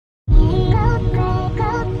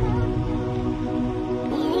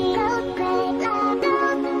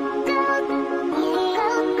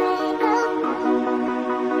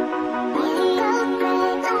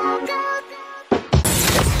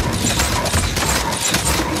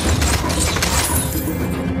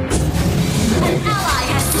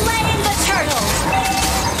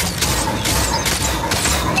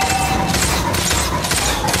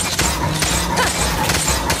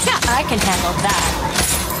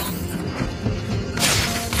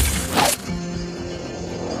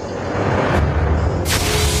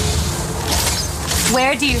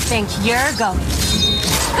Where do you think you're going?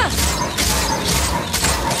 Huh.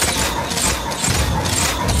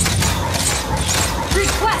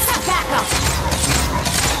 Request backup!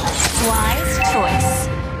 Wise choice.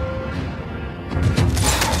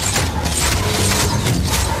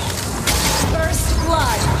 First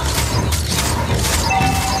blood!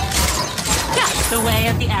 The way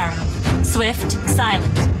of the arrow. Swift,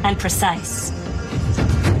 silent, and precise.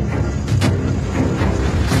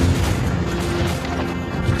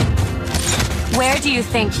 Where do you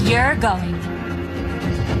think you're going?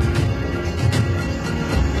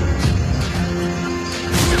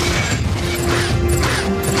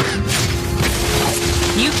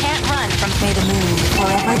 You can't run from May the moon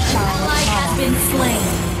forever shine. Ally has been slain.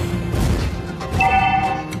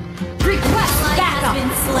 Request backup! Has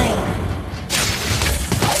been slain.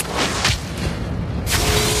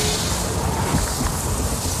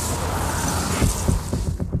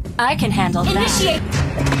 I can handle that. Initiate!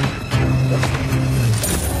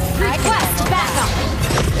 Request backup!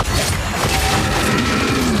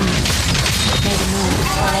 May the moon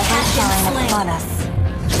forever shine upon us.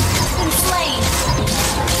 Been slain!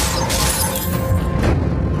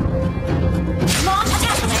 Launch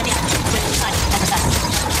attack! With such emphasis.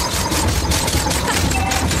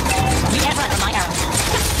 You can't run from my arrow.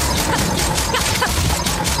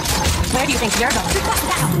 Where do you think you're going? Request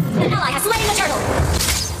backup! An ally has slain the turtle!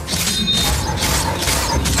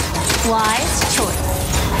 Wise choice.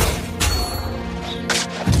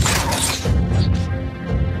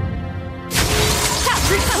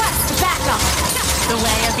 Request backup! The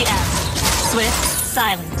way of the arrow. Swift,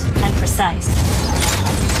 silent, and precise.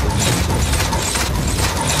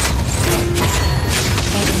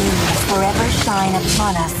 May the moon forever shine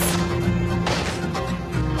upon us.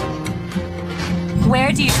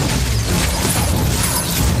 Where do you...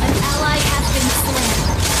 An ally has been slain.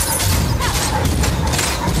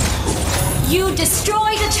 You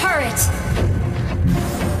destroy the turret!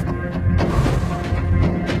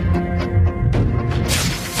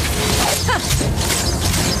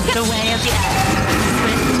 The way of the arrow.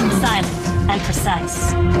 Swift, silent, and precise.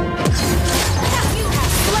 You have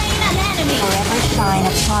slain an enemy! Forever shine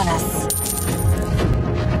upon us.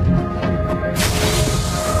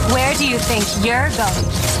 Where do you think you're going?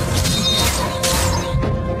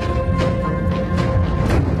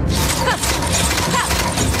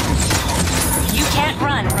 You can't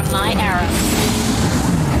run from my arrow.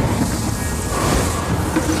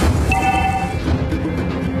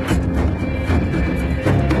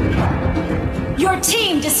 Your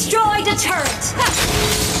team destroyed a turret!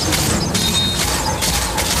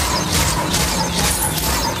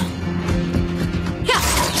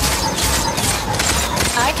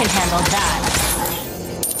 I can handle that.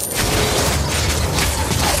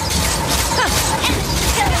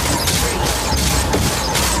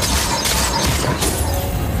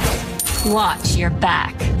 Watch your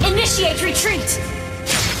back. Initiate retreat!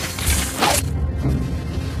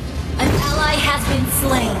 An ally has been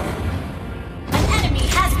slain. An enemy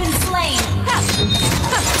has been slain.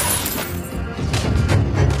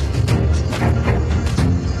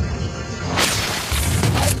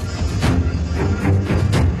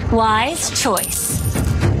 Wise choice.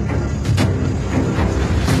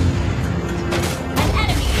 An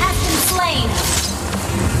enemy has been slain.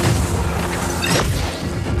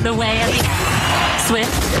 The way of the arrow.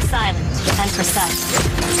 Swift, silent, and precise.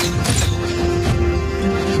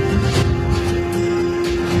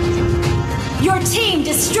 Your team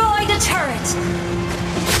destroyed a turret.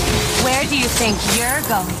 Where do you think you're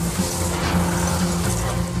going?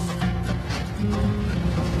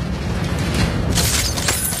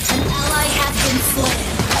 An ally has been slain.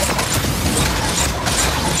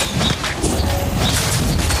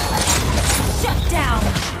 Shut down.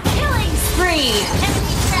 Killing spree.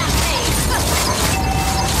 Enemy rampage.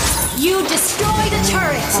 You destroyed a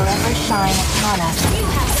turret. Forever shine upon us. You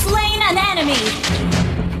have slain an enemy.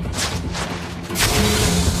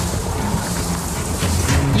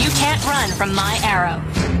 You can't run from my arrow.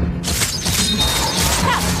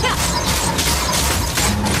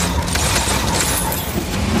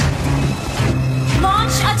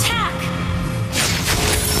 Launch attack!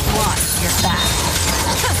 Watch your back.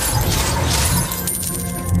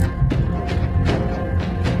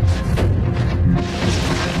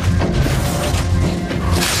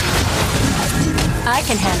 I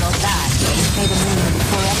can handle that. May the moon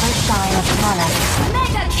forever shine upon us.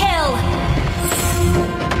 Mega kill!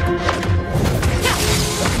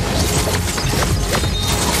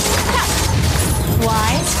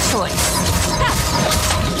 Wise choice.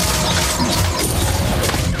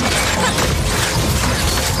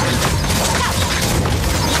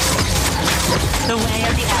 The way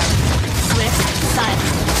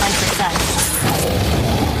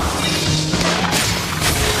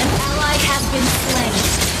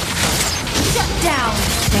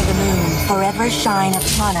forever shine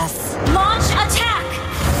upon us. Launch attack!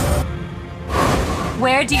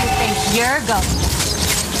 Where do you think you're going?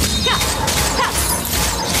 Ha! Ha!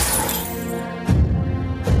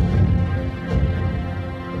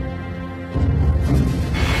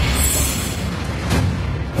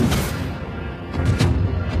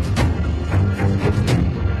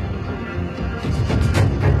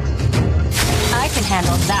 I can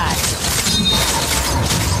handle that.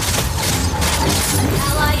 An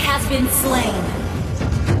ally has been slain.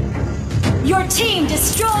 Your team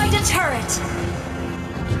destroyed a turret.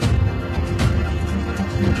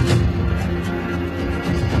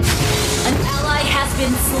 An ally has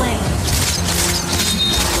been slain.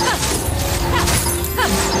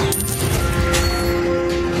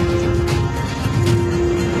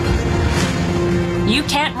 You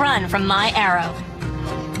can't run from my arrow.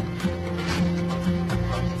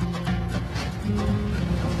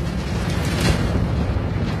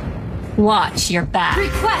 Watch your back.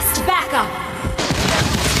 Request backup.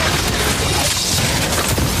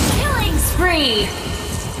 Killing spree.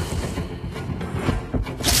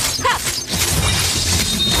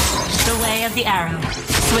 The way of the arrow.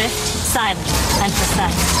 Swift, silent, and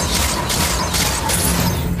precise.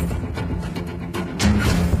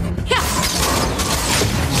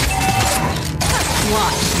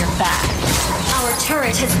 Watch your back. Our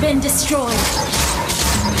turret has been destroyed.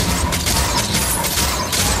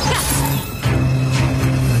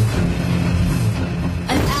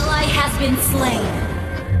 An ally has been slain.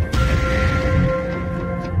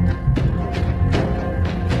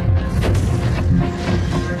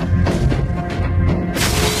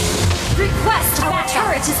 Request our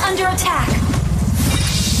turret is under attack.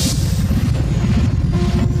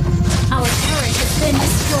 Our turret has been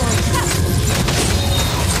destroyed.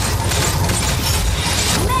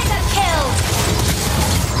 Mega kill!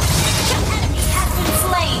 The enemy has been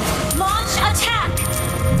slain. Launch attack!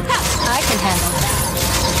 I can handle that.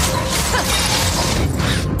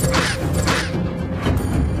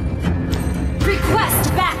 Request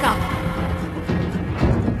backup!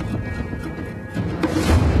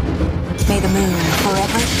 May the moon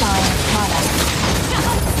forever shine upon us.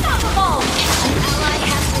 Unstoppable! An ally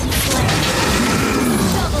has been slain.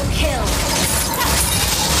 Double kill!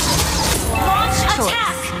 Launch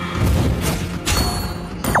attack!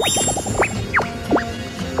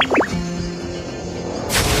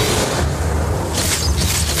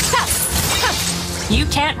 You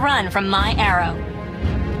can't run from my arrow. An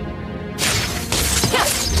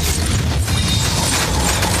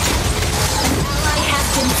ally has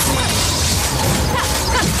been slain.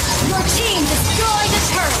 Your team destroyed a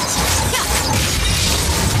turret.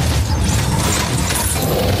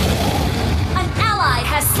 An ally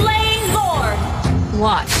has slain Lord.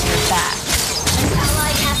 Watch your back. An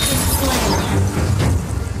ally has been slain.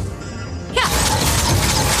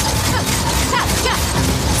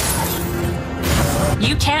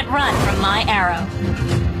 You can't run from my arrow.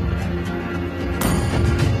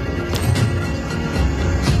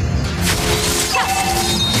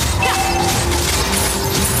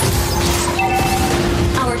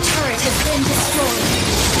 Our turret has been destroyed.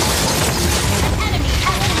 An enemy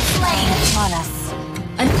has been slain. Upon us.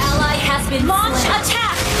 An ally has been launch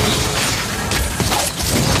attack.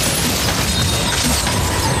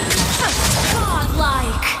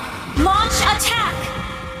 Godlike. Launch attack.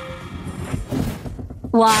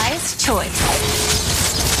 Wise choice.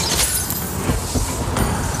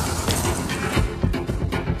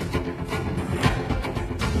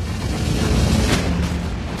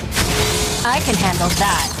 I can handle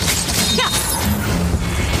that.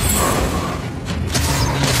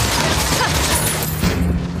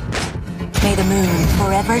 May the moon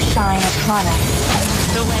forever shine upon us.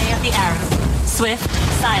 The way of the arrow. Swift,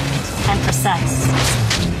 silent, and precise.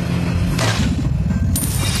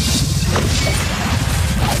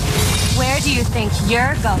 Where do you think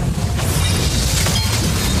you're going?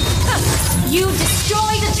 You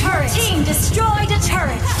destroyed a turret. Team destroyed a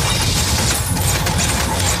turret.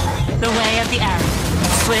 The way of the arrow.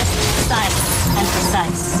 Swift, silent, and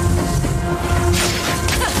precise.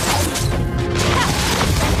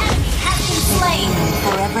 An enemy has been slain.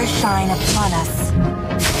 Forever shine upon us.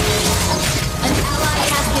 An ally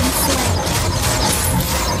has been slain.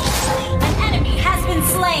 An enemy has been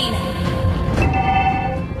slain.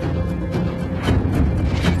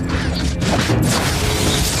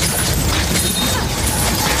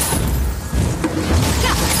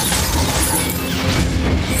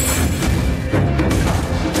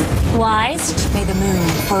 Wise. May the moon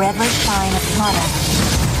forever shine upon us.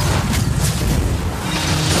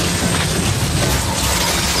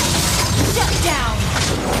 Shut down.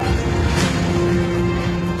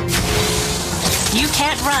 You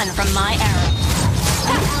can't run from my arrow.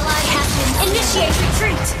 An ally has been initiate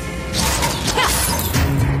retreat.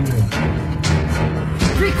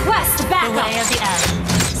 Request The backup. way of the arrow.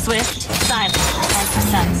 Swift, silent, and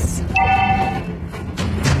precise.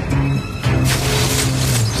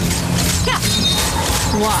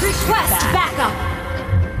 Walk Request back. backup.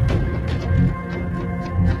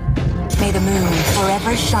 May the moon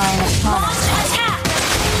forever shine upon us. Launch attack.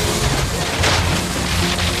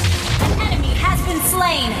 An enemy has been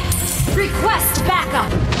slain. Request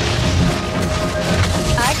backup.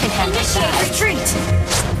 I can handle Initiate that. retreat.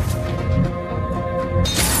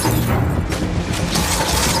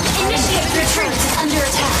 Initiate retreat. Under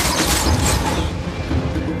attack.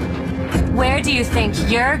 Where do you think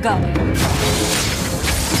you're going?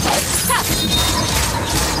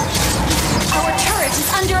 Our turret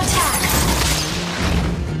is under attack.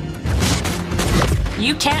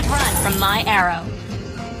 You can't run from my arrow.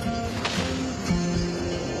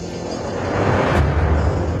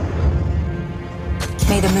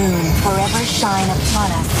 May the moon forever shine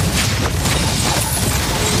upon us.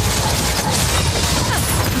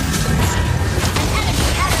 An enemy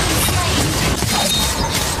has been slain.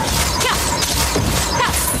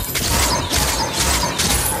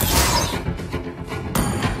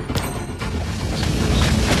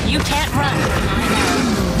 You can't run from my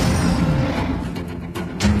arrow.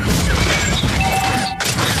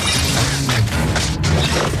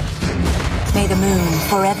 May the moon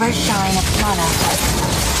forever shine upon us.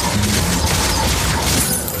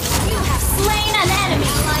 You have slain an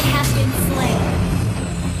enemy. Ally has been slain.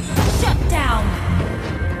 Shut down.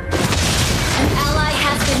 An ally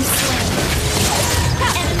has been slain.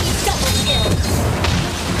 Enemy double kill.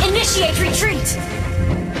 Initiate retreat.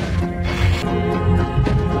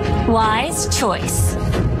 Wise choice.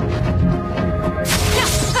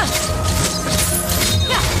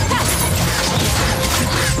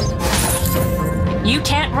 You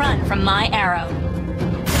can't run from my arrow.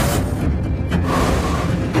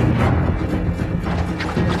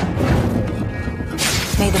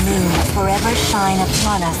 May the moon forever shine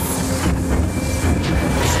upon us.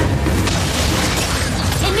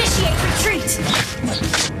 Initiate retreat.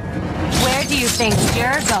 Where do you think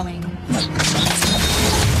you're going?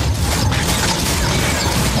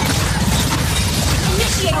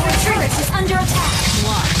 Initiate retreat. Our turret is under attack.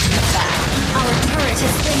 Watch back. Our turret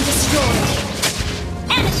has been destroyed.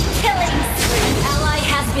 Enemy killing spree. An ally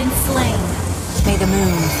has been slain. May the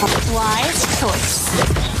moon Wise choice.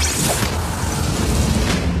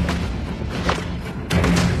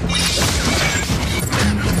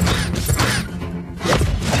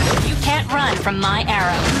 You can't run from my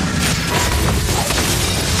arrow.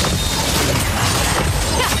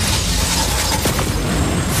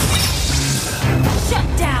 Shut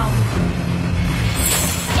down.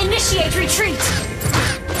 Initiate retreat.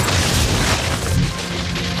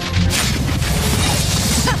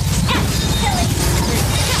 Killing spree.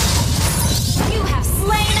 You have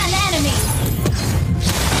slain an enemy.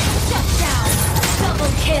 Shut down.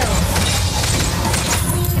 Double kill.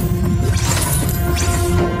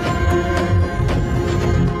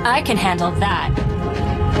 I can handle that.